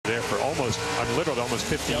there for literally almost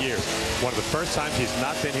 50 years. One of the first times he's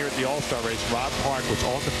not been here at the All-Star race, Rob Park was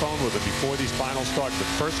on the phone with him before these finals started.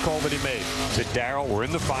 The first call that he made said, Darryl, we're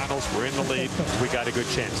in the finals, we're in the lead, we got a good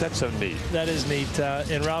chance. That's so neat. That is neat.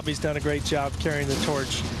 And Robbie's done a great job carrying the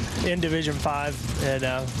torch in Division 5,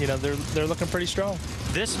 and you know, they're looking pretty strong.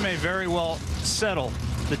 This may very well settle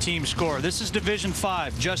the team score. This is Division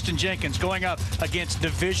 5. Justin Jenkins going up against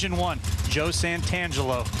Division 1, Joe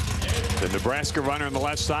Santangelo. The Nebraska runner on the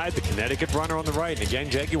left side, the Connecticut runner on the right. And again,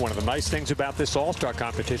 Jeggy, one of the nice things about this All-Star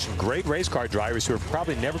competition, great race car drivers who have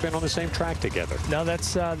probably never been on the same track together. No,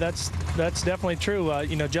 that's definitely true.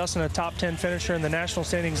 You know, Justin, a top 10 finisher in the national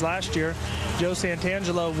standings last year. Joe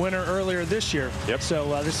Santangelo, winner earlier this year. Yep.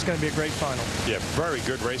 So this is going to be a great final. Yeah, very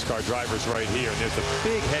good race car drivers right here. And there's a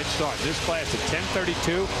big head start in this class at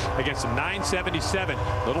 10:32 against a 9:77.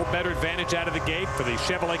 A little better advantage out of the gate for the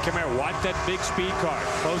Chevrolet Camaro. Watch that big speed car.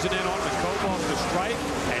 Closing in on him and Cove off the stripe.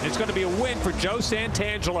 And it's going to be a win for Joe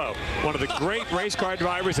Santangelo. One of the great race car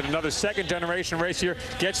drivers and another second-generation racer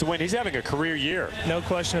gets the win. He's having a career year. No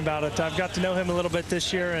question about it. I've got to know him a little bit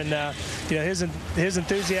this year, and you know, his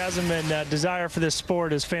enthusiasm and desire for this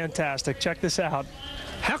sport is fantastic. Check this out.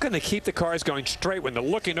 How can they keep the cars going straight when they're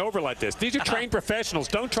looking over like this? These are trained professionals.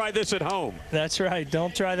 Don't try this at home. That's right.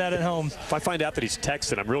 Don't try that at home. If I find out that he's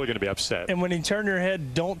texting, I'm really going to be upset. And when you turn your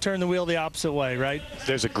head, don't turn the wheel the opposite way, right?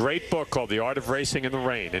 There's a great book called The Art of Racing in the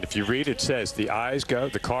Rain, and if you read it, it says the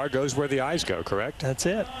car goes where the eyes go, correct? That's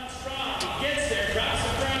it.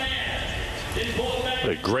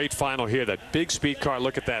 A great final here. That big speed car,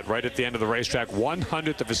 look at that, right at the end of the racetrack.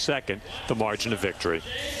 1/100th of a second, the margin of victory.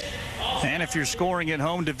 And if you're scoring at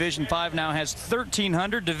home, Division 5 now has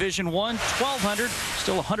 1,300. Division 1, 1,200.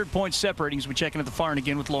 Still 100 points separating as we check in at the far end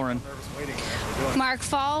again with Lauren. Mark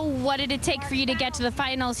Fall, what did it take for you to get to the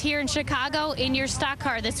finals here in Chicago in your stock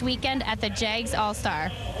car this weekend at the Jegs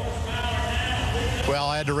All-Star? Well,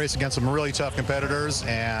 I had to race against some really tough competitors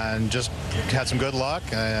and just had some good luck,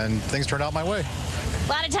 and things turned out my way. A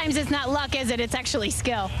lot of times it's not luck, is it? It's actually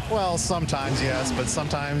skill. Well, sometimes, yes, but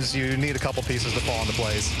sometimes you need a couple pieces to fall into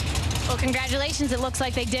place. Well, congratulations. It looks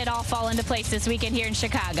like they did all fall into place this weekend here in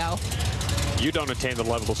Chicago. You don't attain the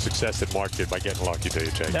level of success that Mark did by getting lucky, do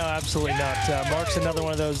you, Jake? No, absolutely not. Mark's another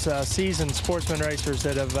one of those seasoned sportsman racers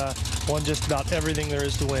that have won just about everything there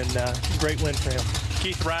is to win. Great win for him.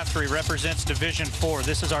 Keith Raftery represents Division 4.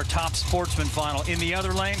 This is our top sportsman final. In the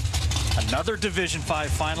other lane, another Division 5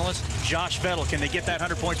 finalist, Josh Vettel. Can they get that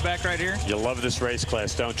 100 points back right here? You love this race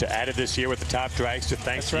class, don't you? Added this year with the top dragster.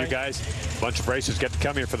 Thanks to you guys. A bunch of racers get to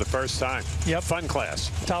come here for the first time. Yep. Fun class.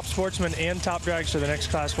 Top sportsman and top dragster. The next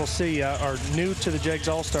class we'll see are new to the Jegs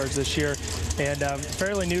All-Stars this year and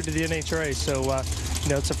fairly new to the NHRA. So, you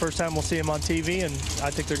know, it's the first time we'll see them on TV, and I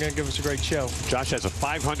think they're going to give us a great show. Josh has a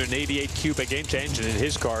 588 cubic inch engine in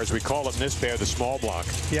his car, as we call it in this pair, the small block.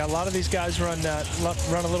 Yeah, a lot of these guys run a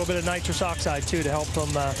little bit of nitrous oxide, too, to help them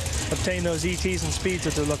obtain those ETs and speeds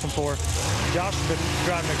that they're looking for. Josh has been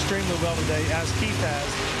driving extremely well today, as Keith has.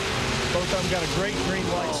 Both of them got a great green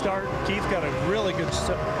light start. Keith got a really good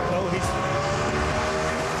start. Oh, he's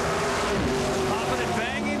popping and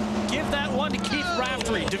banging. Give that one to Keith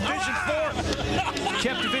Raftery. Division 4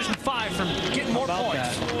 kept Division 5 from getting more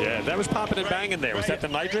points. Yeah, that was popping and banging there. Was that the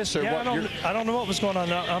nitrous or what? I don't know what was going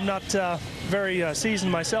on. I'm not very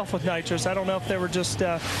seasoned myself with nitrous. I don't know if they were just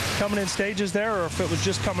coming in stages there or if it was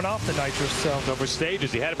just coming off the nitrous. So over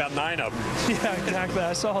stages, he had about 9 of them. Yeah, exactly.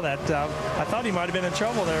 I saw that. I thought he might have been in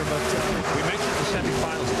trouble there, but we mentioned the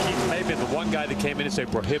semifinals. Keith may have been the one guy that came in as a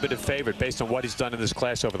prohibitive favorite based on what he's done in this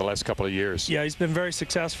class over the last couple of years. Yeah, he's been very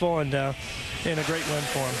successful and a great win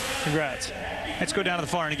for him. Congrats. Let's go down to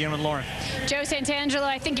the far end again with Lauren. Joe Santangelo,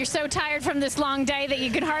 I think you're so tired from this long day that you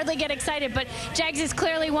can hardly get excited, but Jegs is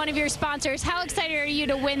clearly one of your sponsors. How excited are you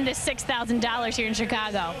to win this $6,000 here in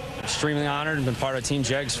Chicago? Extremely honored and been part of Team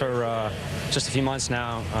Jegs for just a few months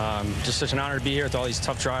now. Just such an honor to be here with all these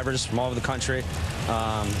tough drivers from all over the country.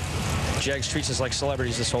 Jegs treats us like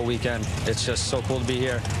celebrities this whole weekend. It's just so cool to be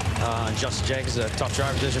here. Justin Jegs is a tough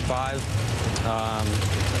driver, Division 5.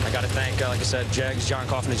 I got to thank, like I said, Jegs, John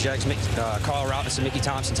Coffin of Jegs, Carl Robinson, Mickey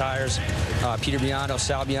Thompson Tires, Peter Biondo,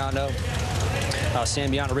 Sal Biondo,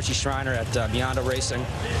 Sam Biondo, Richie Schreiner at Biondo Racing,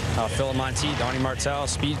 Phil Monteith, Donnie Martell,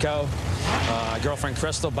 Speedco, girlfriend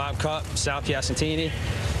Crystal, Bob Cupp, Sal Piacentini,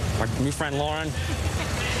 my new friend Lauren,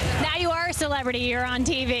 Now you are a celebrity. You're on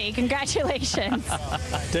TV. Congratulations.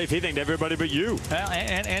 Dave, he thanked everybody but you.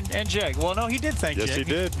 And Jeg. Well, no, he did thank Jeg. Yes, he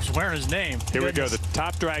did. He's wearing his name. Here we go. The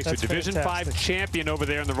top dragster, That's Division fantastic. 5 champion over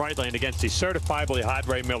there in the right lane against the certifiably hot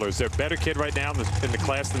Ray Miller. Is there a better kid right now in the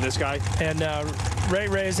class than this guy? And Ray,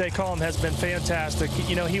 as they call him, has been fantastic.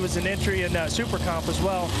 You know, he was an entry in Super Comp as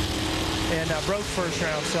well, and broke first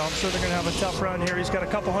round, so I'm sure they're going to have a tough run here. He's got a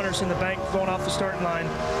couple hunters in the bank going off the starting line.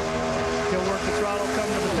 He'll work the throttle, come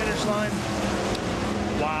to the finish line.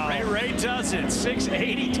 Wow. Ray does it.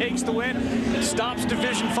 680 takes the win. Stops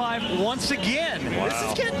Division 5 once again. Wow. This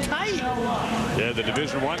is getting tight. Yeah, the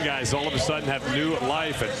Division 1 guys all of a sudden have new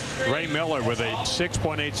life. And Ray Miller with a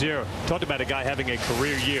 6.80. Talked about a guy having a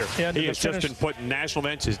career year. Yeah, he has just been put in national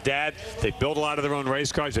events. His dad, they build a lot of their own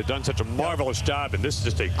race cars. They've done such a marvelous job, and this is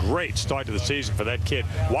just a great start to the season for that kid.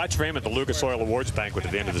 Watch for him at the Lucas Oil Awards banquet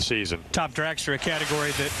at the end of the season. Top dragster, a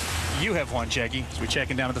category that you have won, Jeggy, as we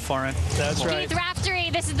checking down at the far end. That's right. Keith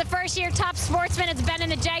Raftery, this is the first year Top Sportsman has been in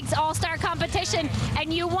the Jegs All-Star competition,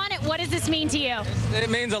 and you won it. What does this mean to you? It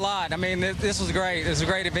means a lot. I mean, this was great. It was a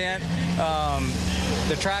great event.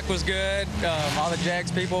 The track was good. All the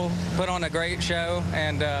Jegs people put on a great show,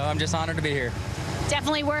 and I'm just honored to be here.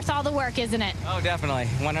 Definitely worth all the work, isn't it? Oh, definitely,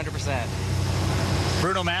 100%.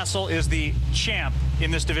 Bruno Massel is the champ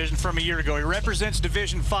in this division from a year ago. He represents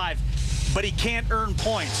Division 5. But he can't earn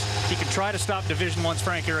points. He can try to stop Division 1's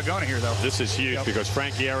Frank Aragona here, though. This is huge because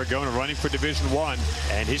Frankie Aragona running for Division 1,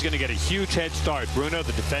 and he's going to get a huge head start. Bruno,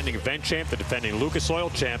 the defending event champ, the defending Lucas Oil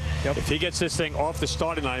champ. If he gets this thing off the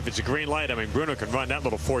starting line, if it's a green light, I mean, Bruno can run that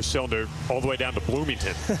little four-cylinder all the way down to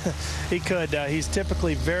Bloomington. He could. He's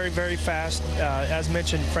typically very, very fast. As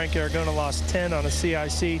mentioned, Frank Aragona lost 10 on a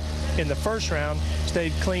CIC in the first round,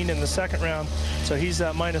 stayed clean in the second round. So he's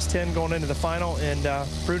minus 10 going into the final, and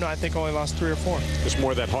Bruno, I think, only lost 3 or 4. Just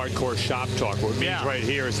more of that hardcore shop talk. What it means right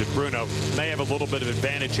here is that Bruno may have a little bit of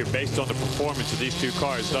advantage here based on the performance of these two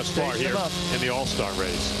cars thus far here in the All-Star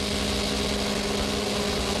race.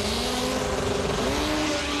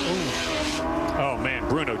 Oh, man,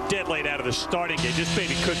 Bruno dead late out of the starting gate. This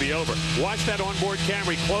baby could be over. Watch that onboard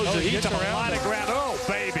camera. He closes it. He took a lot of ground. Oh,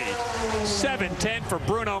 baby. 7:10 for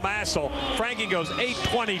Bruno Massel. Frankie goes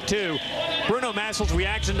 8:22. Bruno Massel's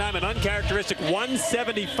reaction time, an uncharacteristic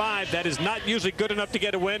 175. That is not usually good enough to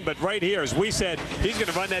get a win, but right here, as we said, he's going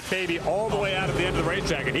to run that baby all the way out at the end of the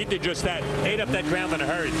racetrack, and he did just that. Ate up that ground in a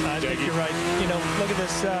hurry. I think you're right. You know, look at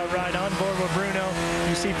this ride on board with Bruno.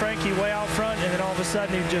 You see Frankie way out front, and then all of a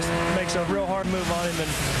sudden he just makes a real hard move on him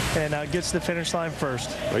and gets to the finish line first.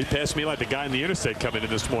 Well, he passed me like the guy in the interstate coming in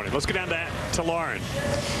this morning. Let's go down to Lauren.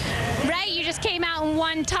 Ray, you just came out and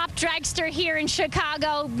won Top Dragster here in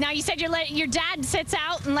Chicago. Now, you said your dad sits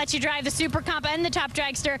out and lets you drive the Super Comp and the Top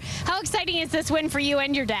Dragster. How exciting is this win for you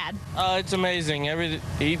and your dad? It's amazing.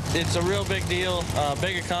 It's a real big deal,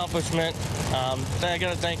 big accomplishment. I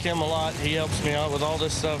got to thank him a lot. He helps me out with all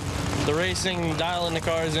this stuff. The racing, dialing the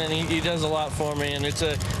cars in, he does a lot for me, and it's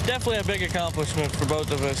definitely a big accomplishment for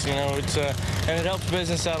both of us. You know, and it helps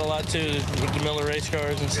business out a lot too with the Miller race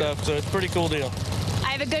cars and stuff. So it's a pretty cool deal.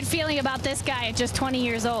 I have a good feeling about this guy at just 20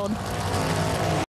 years old.